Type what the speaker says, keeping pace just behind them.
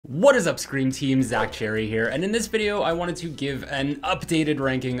What is up, Scream Team? Zach Cherry here, and in this video I wanted to give an updated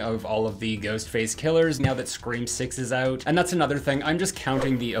ranking of all of the Ghostface killers now that Scream 6 is out. And that's another thing, I'm just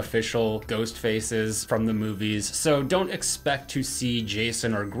counting the official Ghostfaces from the movies, so don't expect to see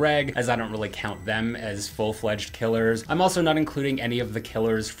Jason or Greg, as I don't really count them as full-fledged killers. I'm also not including any of the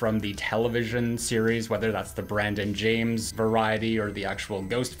killers from the television series, whether that's the Brandon James variety or the actual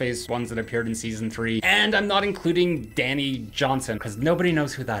Ghostface ones that appeared in season 3. And I'm not including Danny Johnson, because nobody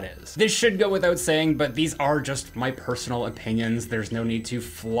knows who that is. This should go without saying, but these are just my personal opinions. There's no need to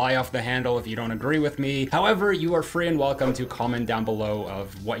fly off the handle if you don't agree with me. However, you are free and welcome to comment down below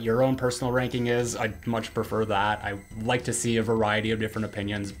of what your own personal ranking is. I'd much prefer that. I like to see a variety of different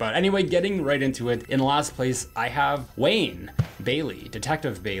opinions. But anyway, getting right into it, in last place, I have Wayne Bailey,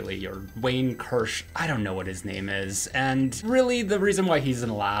 Detective Bailey, or Wayne Kirsch. I don't know what his name is. And really, the reason why he's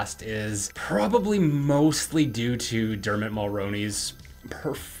in last is probably mostly due to Dermot Mulroney's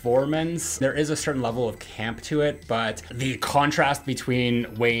performance. There is a certain level of camp to it, but the contrast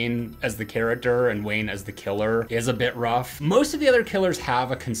between Wayne as the character and Wayne as the killer is a bit rough. Most of the other killers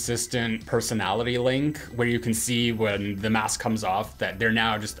have a consistent personality link where you can see when the mask comes off that they're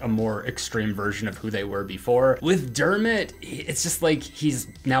now just a more extreme version of who they were before. With Dermot, it's just like he's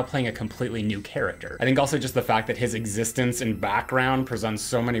now playing a completely new character. I think also just the fact that his existence and background presents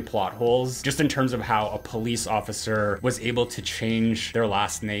so many plot holes, just in terms of how a police officer was able to change their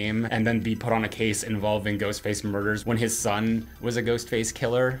last name and then be put on a case involving Ghostface murders when his son was a Ghostface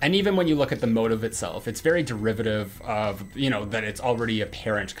killer. And even when you look at the motive itself, it's very derivative of, you know, that it's already a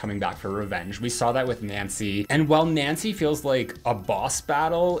parent coming back for revenge. We saw that with Nancy. And while Nancy feels like a boss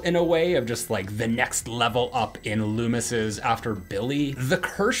battle in a way of just like the next level up in Loomis's after Billy, the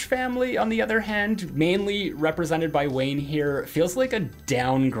Kirsch family, on the other hand, mainly represented by Wayne here, feels like a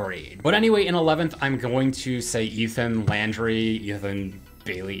downgrade. But anyway, in 11th, I'm going to say Ethan Landry, Ethan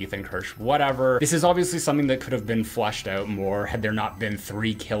Bailey, Ethan Kirsch, whatever. This is obviously something that could have been fleshed out more had there not been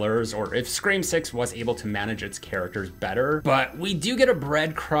 3 killers, or if Scream 6 was able to manage its characters better. But we do get a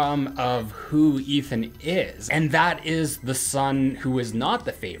breadcrumb of who Ethan is, and that is the son who is not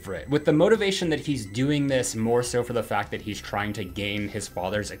the favorite, with the motivation that he's doing this more so for the fact that he's trying to gain his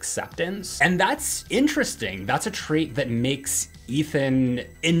father's acceptance. And that's interesting. That's a trait that makes Ethan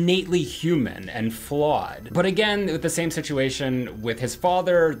innately human and flawed. But again, with the same situation with his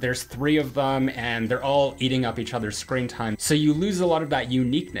father, there's 3 of them and they're all eating up each other's screen time. So you lose a lot of that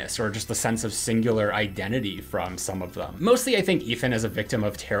uniqueness or just a sense of singular identity from some of them. Mostly, I think Ethan is a victim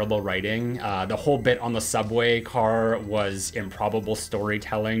of terrible writing. The whole bit on the subway car was improbable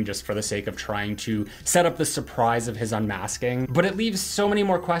storytelling just for the sake of trying to set up the surprise of his unmasking. But it leaves so many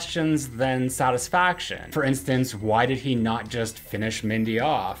more questions than satisfaction. For instance, why did he not just finish Mindy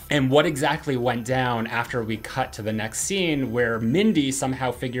off? And what exactly went down after we cut to the next scene where Mindy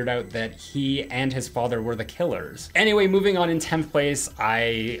somehow figured out that he and his father were the killers? Anyway, moving on, in 10th place,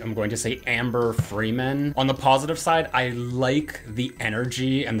 I am going to say Amber Freeman. On the positive side, I like the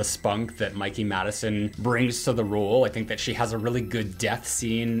energy and the spunk that Mikey Madison brings to the role. I think that she has a really good death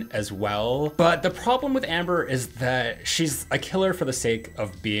scene as well. But the problem with Amber is that she's a killer for the sake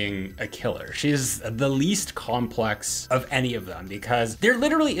of being a killer. She's the least complex of any of them, because there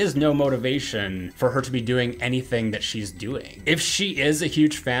literally is no motivation for her to be doing anything that she's doing. If she is a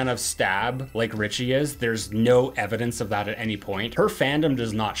huge fan of Stab, like Richie is, there's no evidence of that at any point. Her fandom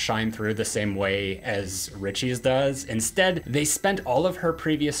does not shine through the same way as Richie's does. Instead, they spent all of her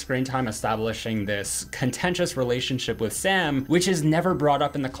previous screen time establishing this contentious relationship with Sam, which is never brought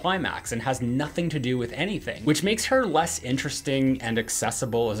up in the climax and has nothing to do with anything, which makes her less interesting and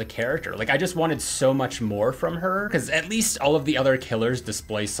accessible as a character. Like, I just wanted so much more from her, because at least all of the other killers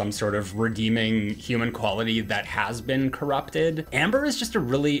display some sort of redeeming human quality that has been corrupted. Amber is just a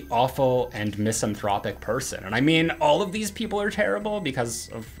really awful and misanthropic person. And I mean, all of these people are terrible because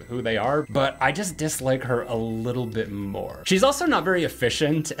of who they are, but I just dislike her a little bit more. She's also not very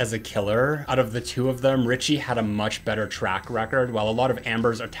efficient as a killer. Out of the 2 of them, Richie had a much better track record, while a lot of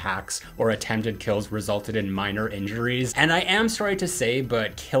Amber's attacks or attempted kills resulted in minor injuries. And I am sorry to say,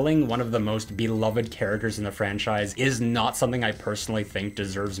 but killing one of the most beloved characters in the franchise is not something I personally think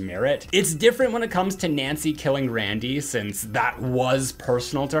deserves merit. It's different when it comes to Nancy killing Randy, since that was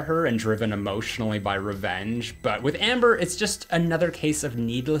personal to her and driven emotionally by revenge. But with Amber, it's just another case of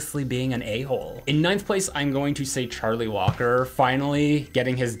needlessly being an a-hole. In 9th place, I'm going to say Charlie Walker, finally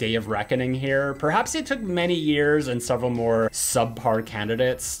getting his day of reckoning here. Perhaps it took many years and several more subpar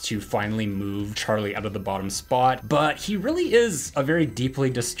candidates to finally move Charlie out of the bottom spot, but he really is a very deeply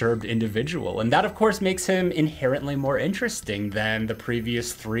disturbed individual, and that of course makes him inherently more interesting. interesting than the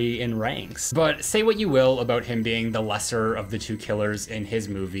previous 3 in ranks. But say what you will about him being the lesser of the 2 killers in his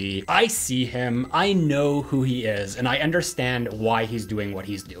movie, I see him, I know who he is, and I understand why he's doing what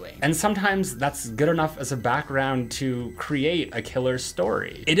he's doing. And sometimes that's good enough as a background to create a killer's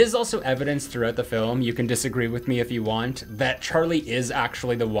story. It is also evidence throughout the film, you can disagree with me if you want, that Charlie is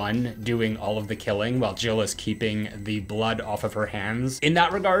actually the one doing all of the killing while Jill is keeping the blood off of her hands. In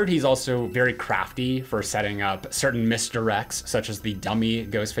that regard, he's also very crafty for setting up certain misdirects, such as the dummy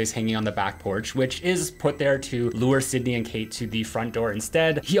Ghostface hanging on the back porch, which is put there to lure Sydney and Kate to the front door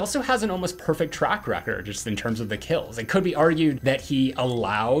instead. He also has an almost perfect track record just in terms of the kills. It could be argued that he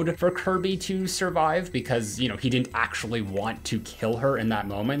allowed for Kirby to survive because, you know, he didn't actually want to kill her in that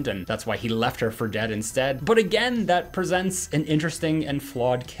moment, and that's why he left her for dead instead. But again, that presents an interesting and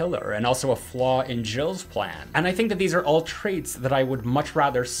flawed killer, and also a flaw in Jill's plan. And I think that these are all traits that I would much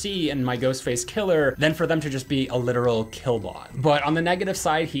rather see in my Ghostface killer than for them to just be a literal killbot. But on the negative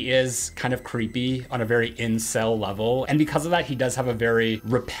side, he is kind of creepy on a very incel level, and because of that, he does have a very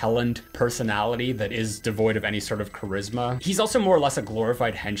repellent personality that is devoid of any sort of charisma. He's also more or less a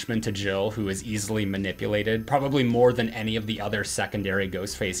glorified henchman to Jill, who is easily manipulated, probably more than any of the other secondary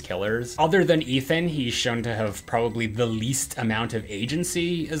Ghostface killers. Other than Ethan, he's shown to have probably the least amount of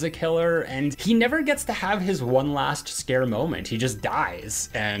agency as a killer, and he never gets to have his one last scare moment. He just dies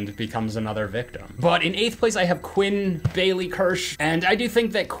and becomes another victim. But in 8th place, I have Quinn Bailey Kirsch, and I do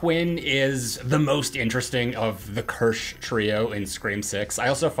think that Quinn is the most interesting of the Kirsch trio in Scream 6. I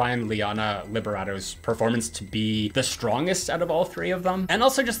also find Liana Liberato's performance to be the strongest out of all 3 of them, and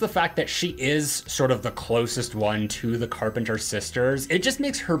also just the fact that she is sort of the closest one to the Carpenter sisters. It just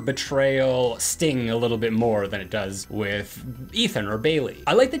makes her betrayal sting a little bit more than it does with Ethan or Bailey.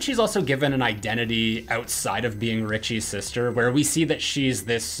 I like that she's also given an identity outside of being Richie's sister, where we see that she's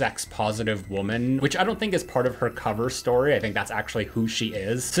this sex-positive woman, which I don't think is part of her cover story. I think that's actually who she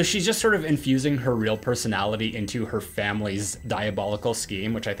is. So she's just sort of infusing her real personality into her family's diabolical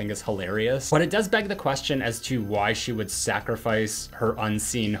scheme, which I think is hilarious. But it does beg the question as to why she would sacrifice her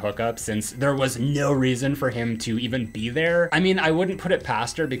unseen hookup, since there was no reason for him to even be there. I mean, I wouldn't put it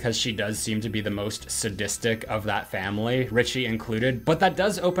past her because she does seem to be the most sadistic of that family, Richie included, but that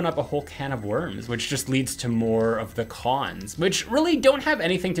does open up a whole can of worms, which just leads to more of the cons, which really don't have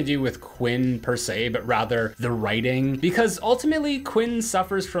anything to do with Quinn per se, but rather the writing, because ultimately Quinn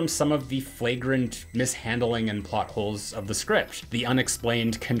suffers from some of the flagrant mishandling and plot holes of the script. The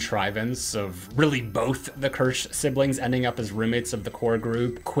unexplained contrivance of really both the Kirsch siblings ending up as roommates of the core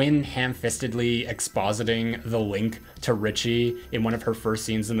group, Quinn ham-fistedly expositing the link to Richie in one of her first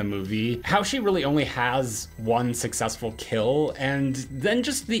scenes in the movie, how she really only has one successful kill, and then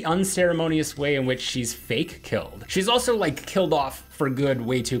just the unceremonious way in which she's fake killed. She's also like killed off for good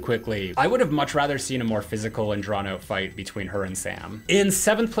way too quickly. I would have much rather seen a more physical and drawn out fight between her and Sam. In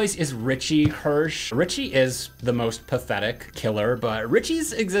 7th place is Richie Hirsch. Richie is the most pathetic killer, but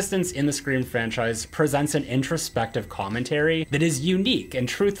Richie's existence in the Scream franchise presents an introspective commentary that is unique and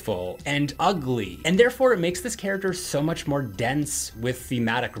truthful and ugly, and therefore it makes this character so much more dense with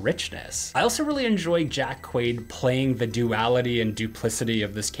thematic richness. I also really enjoy Jack Quaid playing the duality and duplicity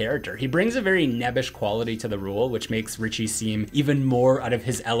of this character. He brings a very nebbish quality to the role, which makes Richie seem even more out of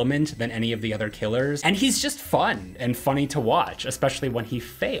his element than any of the other killers, and he's just fun and funny to watch, especially when he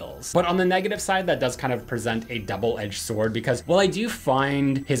fails. But on the negative side, that does kind of present a double-edged sword, because while I do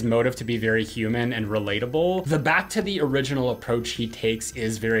find his motive to be very human and relatable, the back to the original approach he takes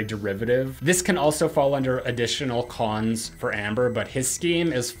is very derivative. This can also fall under additional cons for Amber, but his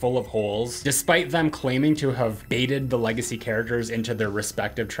scheme is full of holes. Despite them claiming to have baited the legacy characters into their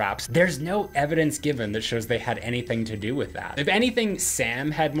respective traps, there's no evidence given that shows they had anything to do with that. If anything,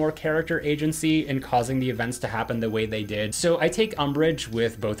 Sam had more character agency in causing the events to happen the way they did, so I take umbrage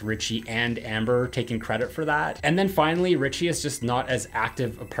with both Richie and Amber taking credit for that. And then finally, Richie is just not as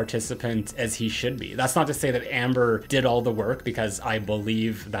active a participant as he should be. That's not to say that Amber did all the work, because I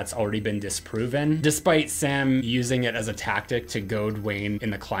believe that's already been disproven, despite Sam using it as a tactic to goad Wayne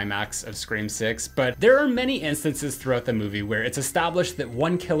in the climax of Scream 6. But there are many instances throughout the movie where it's established that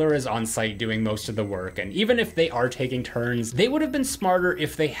one killer is on site doing most of the work, and even if they are taking turns, they would have been smarter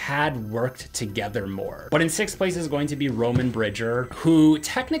if they had worked together more. But in 6th place is going to be Roman Bridger, who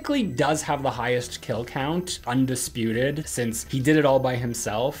technically does have the highest kill count, undisputed, since he did it all by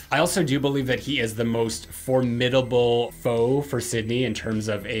himself. I also do believe that he is the most formidable foe for Sydney in terms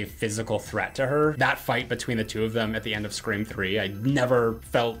of a physical threat to her. That fight between the two of them at the end of Scream 3, I never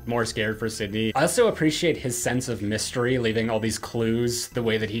felt more scared for Sydney. I also appreciate his sense of mystery, leaving all these clues the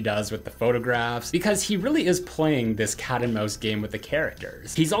way that he does with the photographs, because he really is playing this cat and mouse game game with the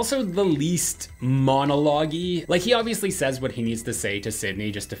characters. He's also the least monologue-y. Like, he obviously says what he needs to say to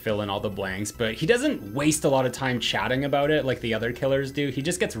Sydney just to fill in all the blanks, but he doesn't waste a lot of time chatting about it like the other killers do. He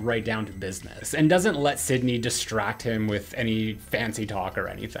just gets right down to business and doesn't let Sydney distract him with any fancy talk or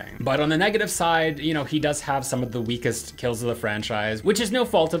anything. But on the negative side, you know, he does have some of the weakest kills of the franchise, which is no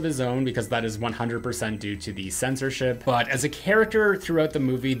fault of his own because that is 100% due to the censorship. But as a character throughout the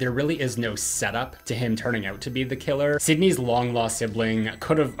movie, there really is no setup to him turning out to be the killer. Sydney's long-lost sibling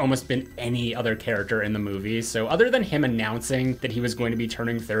could have almost been any other character in the movie, so other than him announcing that he was going to be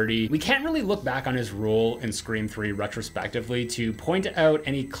turning 30, we can't really look back on his role in Scream 3 retrospectively to point out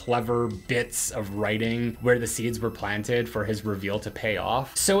any clever bits of writing where the seeds were planted for his reveal to pay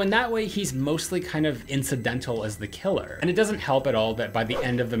off. So in that way, he's mostly kind of incidental as the killer. And it doesn't help at all that by the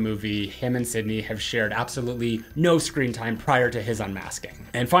end of the movie, him and Sydney have shared absolutely no screen time prior to his unmasking.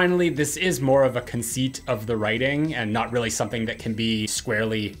 And finally, this is more of a conceit of the writing and not really something that can be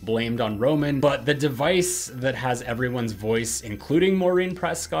squarely blamed on Roman, but the device that has everyone's voice, including Maureen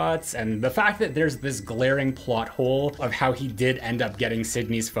Prescott's, and the fact that there's this glaring plot hole of how he did end up getting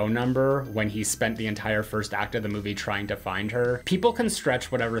Sydney's phone number when he spent the entire first act of the movie trying to find her. People can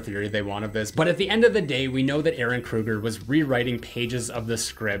stretch whatever theory they want of this, but at the end of the day, we know that Aaron Kruger was rewriting pages of the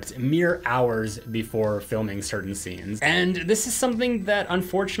script mere hours before filming certain scenes. And this is something that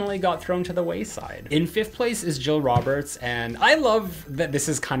unfortunately got thrown to the wayside. In fifth place is Jill Roberts, and I love that this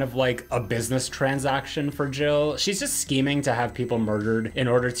is kind of like a business transaction for Jill. She's just scheming to have people murdered in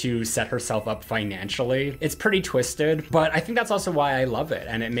order to set herself up financially. It's pretty twisted, but I think that's also why I love it,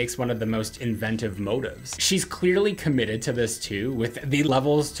 and it makes one of the most inventive motives. She's clearly committed to this too, with the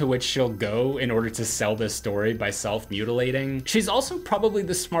levels to which she'll go in order to sell this story by self-mutilating. She's also probably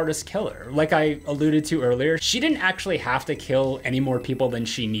the smartest killer. Like I alluded to earlier, she didn't actually have to kill any more people than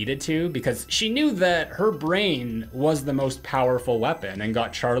she needed to because she knew that her brain was the most powerful weapon and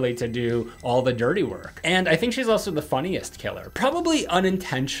got Charlie to do all the dirty work. And I think she's also the funniest killer. Probably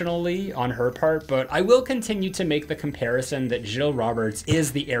unintentionally on her part, but I will continue to make the comparison that Jill Roberts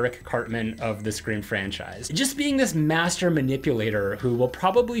is the Eric Cartman of the Scream franchise. Just being this master manipulator who will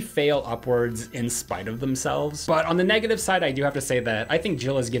probably fail upwards in spite of themselves. But on the negative side, I do have to say that I think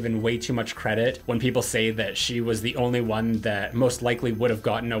Jill is given way too much credit when people say that she was the only one that most likely would have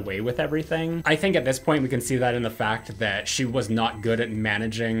gotten away with everything. I think at this point we can see that in the fact that she was not good at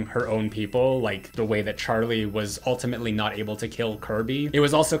managing her own people, like the way that Charlie was ultimately not able to kill Kirby. It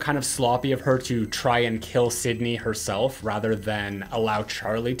was also kind of sloppy of her to try and kill Sydney herself rather than allow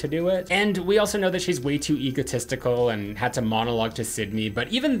Charlie to do it. And we also know that she's way too egotistical and had to monologue to Sydney, but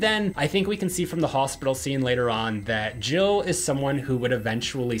even then, I think we can see from the hospital scene later on that Jill is someone who would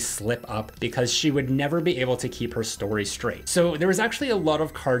eventually slip up because she would never be able to keep her story straight. So there was actually a lot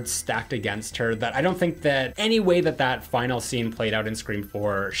of cards stacked against her that I don't think that any way that that final scene played out in Scream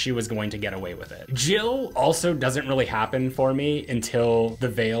 4, she was going to get away with it. Jill also doesn't really happen for me until the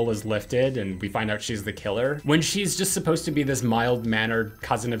veil is lifted and we find out she's the killer. When she's just supposed to be this mild-mannered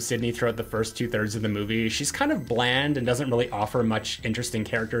cousin of Sydney throughout the first 2/3 of the movie, she's kind of bland and doesn't really offer much interesting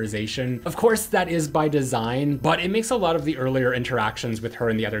characterization. Of course, that is by design, but it makes a lot of the earlier interactions with her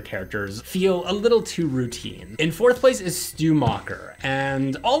and the other characters feel a little too routine. In fourth place is Stu Macher,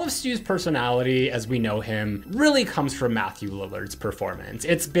 and all of Stu's personality, as we know him, really comes from Matthew Lillard's performance.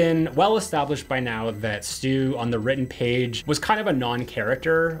 It's been well established by now that Stu, on the written page, was kind of a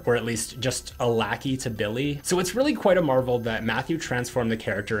non-character, or at least just a lackey to Billy. So it's really quite a marvel that Matthew transformed the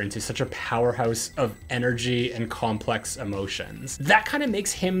character into such a powerhouse of energy and complex emotions. That kind of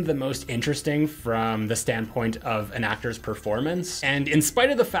makes him the most interesting from the standpoint of an actor's performance. And in spite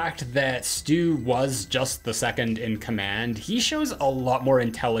of the fact that Stu was just the second in command, he shows a lot more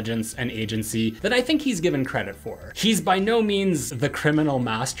intelligence and agency than I think he's given credit for. He's by no means the criminal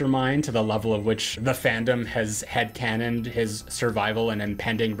mastermind to the level of which the fandom has headcanoned his survival and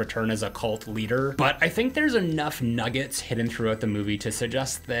impending return as a cult leader, but I think there's enough nuggets hidden throughout the movie to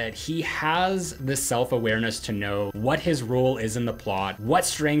suggest that he has this self-awareness to know what his role is in the plot, what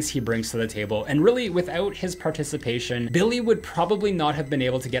strengths he brings to the table, and really without his participation, Billy would probably not have been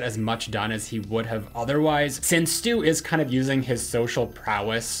able to get as much done as he would have otherwise, since Stu is kind of using his social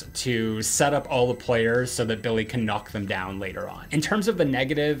prowess to set up all the players so that Billy can knock them down later on. In terms of the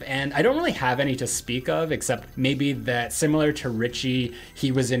negative, and I don't really have any to speak of, except maybe that similar to Richie,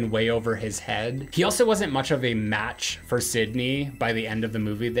 he was in way over his head. He also wasn't much of a match for Sydney by the end of the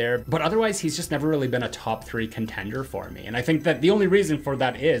movie there, but otherwise he's just never really been a top 3 contender for me. And I think that the only reason for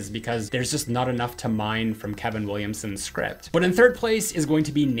that is because there's just not enough to mine from Kevin Williamson's script. But in third place is going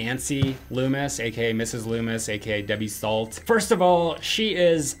to be Nancy Loomis, aka Mrs. Loomis, aka Debbie Salt. First of all, she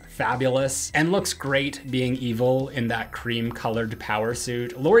is fabulous and looks great being evil in that cream-colored power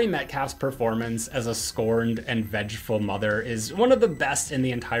suit. Laurie Metcalf's performance as a scorned and vengeful mother is one of the best in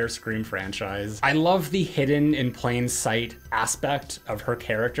the entire Scream franchise. I love the hidden in plain sight aspect of her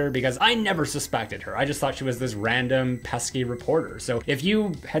character because I never suspected her. I just thought she was this random pesky reporter. So if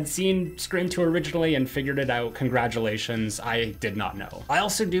you had seen Scream 2 originally and figured it out, congratulations, I did not know. I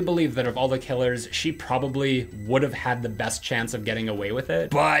also do believe that of all the killers, she probably would have had the best chance of getting away with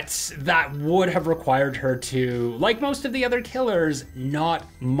it, but that would have required her to, like most of the other killers, not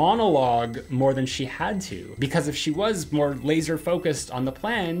monologue more than she had to. Because if she was more laser focused on the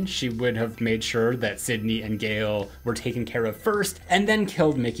plan, she would have made sure that Sydney and Gail were taken care of first and then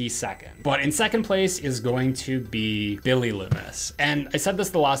killed Mickey second. But in second place is going to be Billy Loomis. And I said this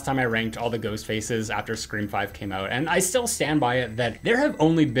the last time I ranked all the Ghostfaces after Scream 5 came out, and I still stand by it that there have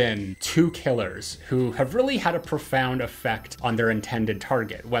only been 2 killers who have really had a profound effect on their intended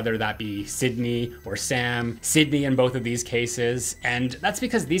target, whether that be Sydney or Sam. Sydney in both of these cases, and that's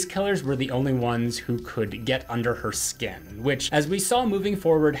because these killers were the only ones who could get under her skin, which, as we saw moving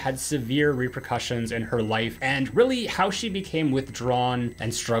forward, had severe repercussions in her life and really how she became withdrawn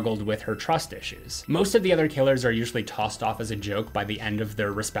and struggled with her trust issues. Most of the other killers are usually tossed off as a joke by the end of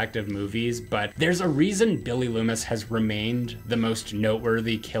their respective movies, but there's a reason Billy Loomis has remained the most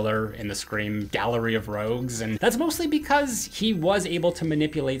noteworthy killer in the Scream gallery of rogues, and that's mostly because he was able to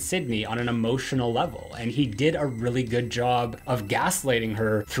manipulate Sydney on an emotional level, and he did a really good job of gaslighting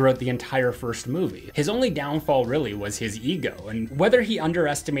her throughout the entire first movie. His only downfall really was his ego, and whether he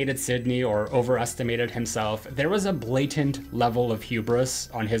underestimated Sydney or overestimated himself, there was a blatant level of hubris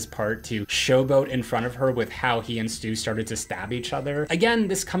on his part to showboat in front of her with how he and Stu started to stab each other. Again,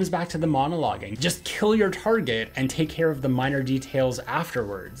 this comes back to the monologuing. Just kill your target and take care of the minor details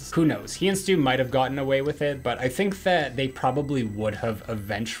afterwards. Who knows? He and Stu might have gotten away with it, but I think that they probably would have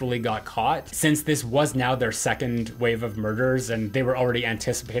eventually got caught, since this was now their second wave of murders and they were already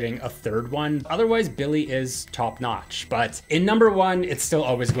anticipating a third one. Otherwise, Billy is top notch. But in number 1, it's still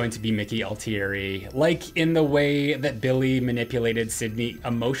always going to be Mickey Altieri. Like in the way that Billy manipulated Sydney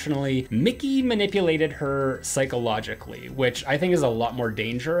emotionally, Mickey manipulated her psychologically, which I think is a lot more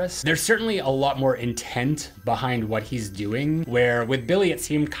dangerous. There's certainly a lot more intent behind what he's doing, where with Billy it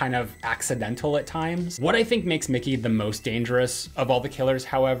seemed kind of accidental at times. What I think makes Mickey the most dangerous of all the killers,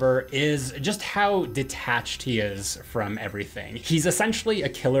 however, is just how detached he is from everything. He's essentially a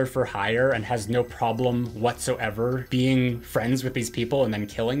killer for hire and has no problem whatsoever being friends with these people and then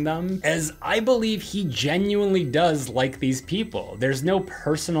killing them, as I believe he genuinely does like these people. There's no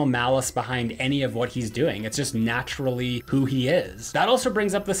personal malice behind any of what he's doing. It's just naturally who he is. That also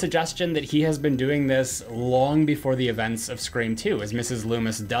brings up the suggestion that he has been doing this long before the events of Scream 2, as Mrs.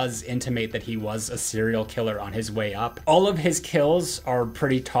 Loomis does intimate that he was a serial killer on his way up. All of his kills are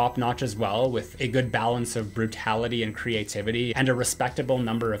pretty top-notch as well, with a good balance of brutality and creativity and a respectable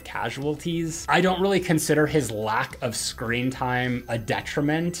number of casualties. I don't really consider his lack of screen time a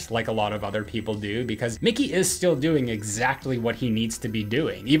detriment like a lot of other people do, because Mickey is still doing exactly what he needs to be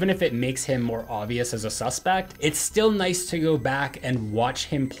doing. Even if it makes him more obvious as a suspect, it's still nice to go back and watch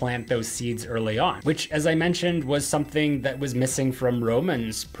him plant those seeds early on, which, as I mentioned, was something that was missing from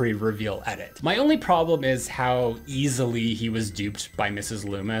Roman's pre-reveal edit. My only problem is how easily he was duped by Mrs.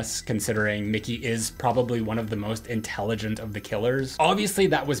 Loomis, considering Mickey is probably one of the most intelligent of the killers. Obviously,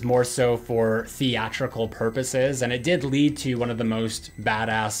 that was more so for theatrical purposes, and it did lead to one of the most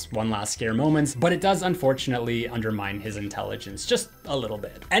badass one last scare moments, but it does unfortunately undermine his intelligence just a little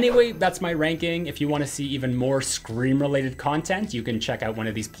bit. Anyway, that's my ranking. If you want to see even more Scream-related content, you can check out one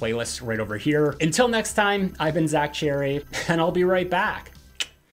of these playlists right over here. Until next time, I've been Zach Cherry, and I'll be right back.